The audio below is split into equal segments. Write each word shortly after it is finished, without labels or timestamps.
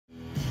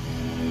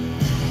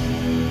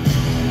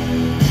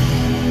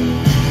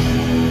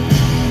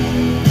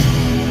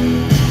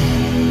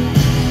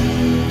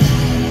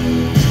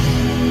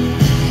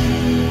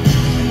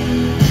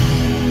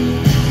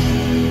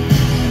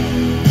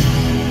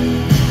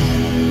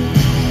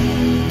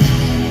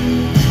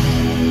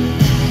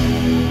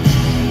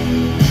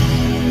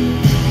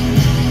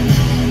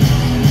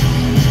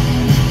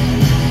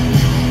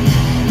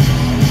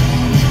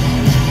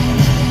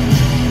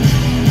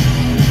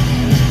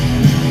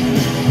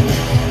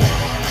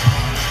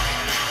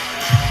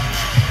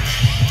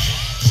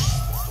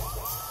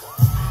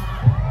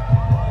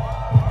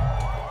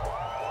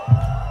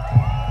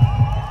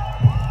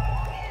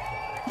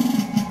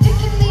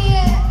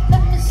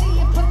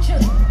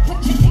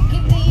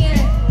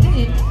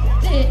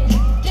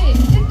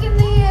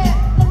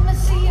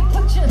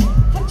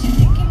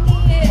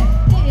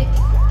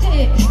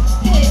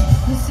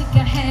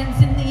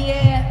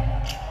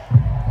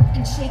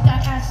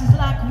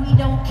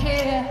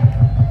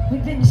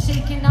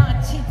our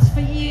tits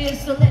for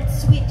years, so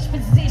let's switch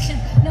position.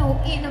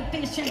 No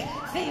inhibition,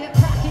 feel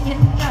cracking your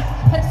nut.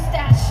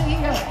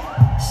 Pistachio,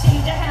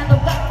 shade to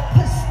handle that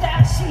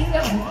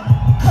pistachio.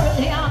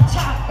 Curly on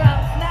top,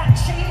 Ralph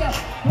Macchio.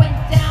 Went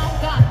down,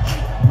 got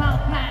hit,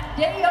 Mount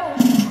Mateo.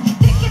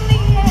 Dick in the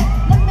air,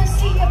 let me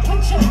see you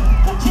put your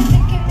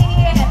dick in the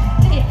air.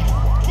 Dick,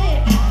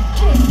 dick,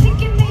 dick,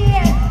 dick in the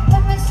air.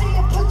 Let me see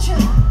you put your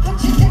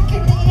dick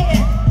in the air.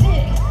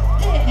 Dick,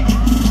 dick,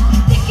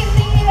 dick in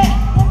the air.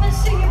 Let me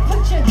see you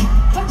put your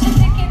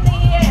dick in the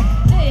air.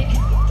 Dick,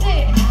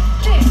 dick,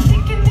 dick,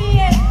 dick in the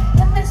air.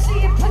 Let me see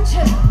you put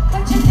your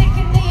dick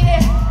in the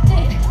air.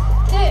 Dick,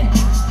 dick.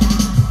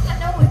 I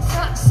know it's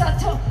not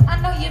subtle. I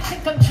know you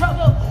think I'm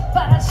trouble,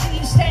 but I see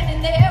you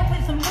standing there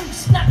with a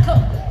moose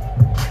knuckle.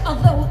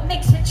 Although it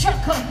makes me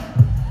chuckle.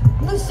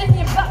 Loosen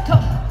your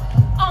buckle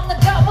on the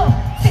double.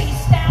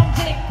 Face down,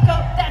 dick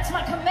up. That's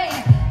my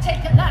command.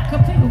 Take it like a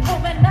big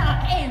woman,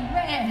 not in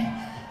red.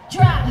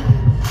 Drop.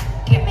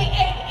 Give me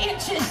 8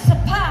 inches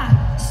of pie.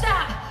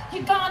 Stop.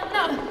 You're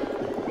gonna.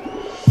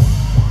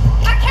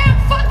 I can't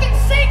fucking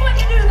sing when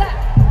you do that.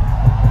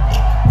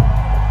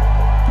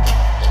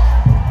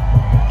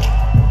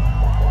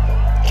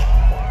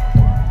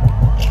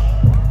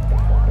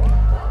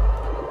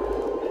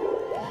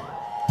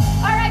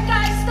 Alright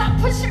guys, stop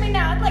pushing me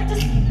now. I'd like to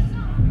see.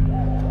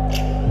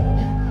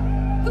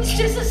 Whose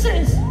kiss this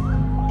is?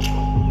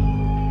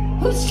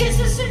 Whose kiss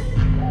this is?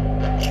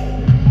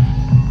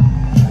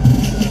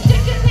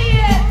 Dick in the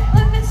air.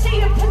 Let me see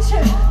you put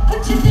your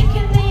dick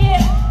in the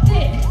air.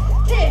 Dick,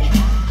 dick,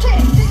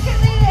 dick, dick in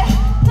the air.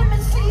 Let me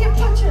see you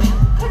put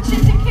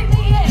your dick in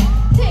the air.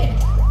 Dick,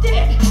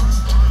 dick.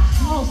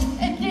 Balls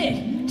and dick.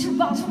 2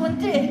 balls and 1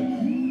 dick.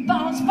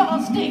 Balls,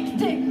 balls, dick,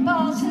 dick,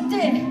 balls and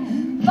dick.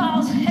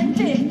 Balls and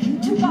dick.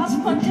 2 balls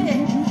and 1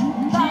 dick.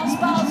 Balls,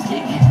 balls,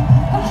 dick.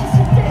 Balls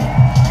and dick.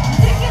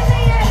 Dick in the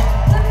air.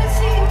 Let me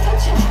see you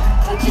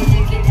put your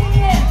dick in the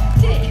air.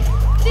 Dick,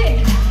 dick,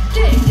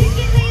 dick, dick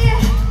in the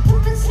air. Let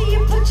me see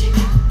you put your.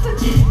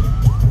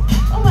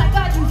 Oh my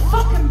God, you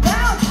fucking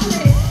bounced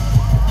me.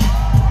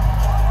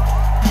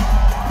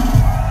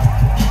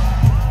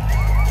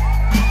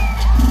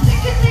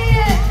 Dick in the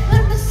air.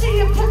 Let me see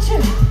you put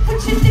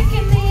your dick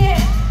in the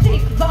air.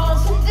 Dick,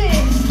 balls and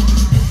dick.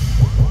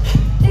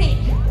 Dick,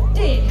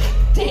 dick,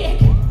 dick.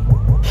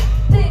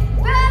 Dick,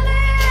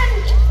 Berlin.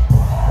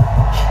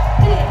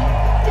 Dick,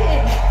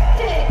 dick,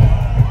 dick.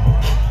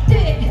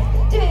 Dick,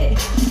 dick,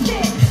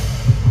 dick.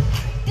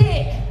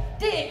 Dick,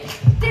 dick,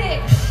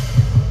 dick.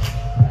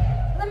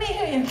 Let me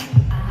hear you.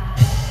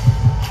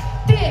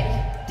 Dick,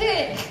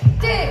 dick,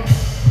 dick.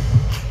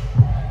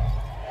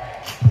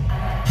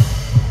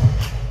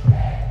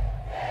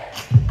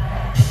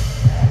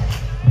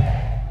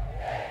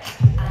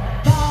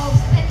 Balls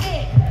and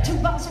dick. 2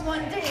 balls and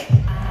 1 dick.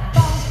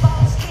 Balls,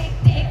 balls, dick,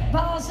 dick.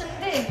 Balls and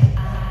dick.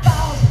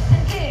 Balls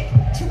and dick.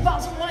 2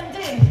 balls and 1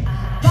 dick.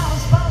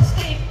 Balls, balls,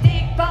 dick,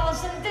 dick.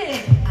 Balls and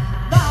dick.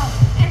 Balls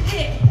and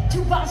dick.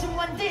 2 balls and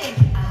 1 dick.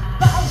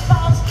 Balls,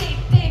 balls, dick,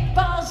 dick.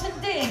 Balls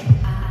and dick.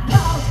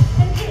 Balls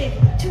and dick.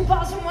 2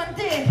 balls and 1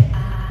 dick.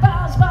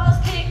 Balls, balls,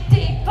 dick,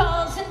 dick.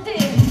 Balls and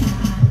dick.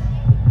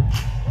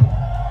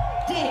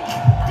 Dick,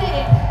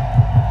 dick.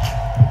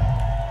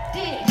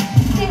 Dick,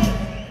 dick.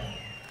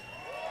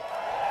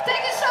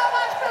 Thank you so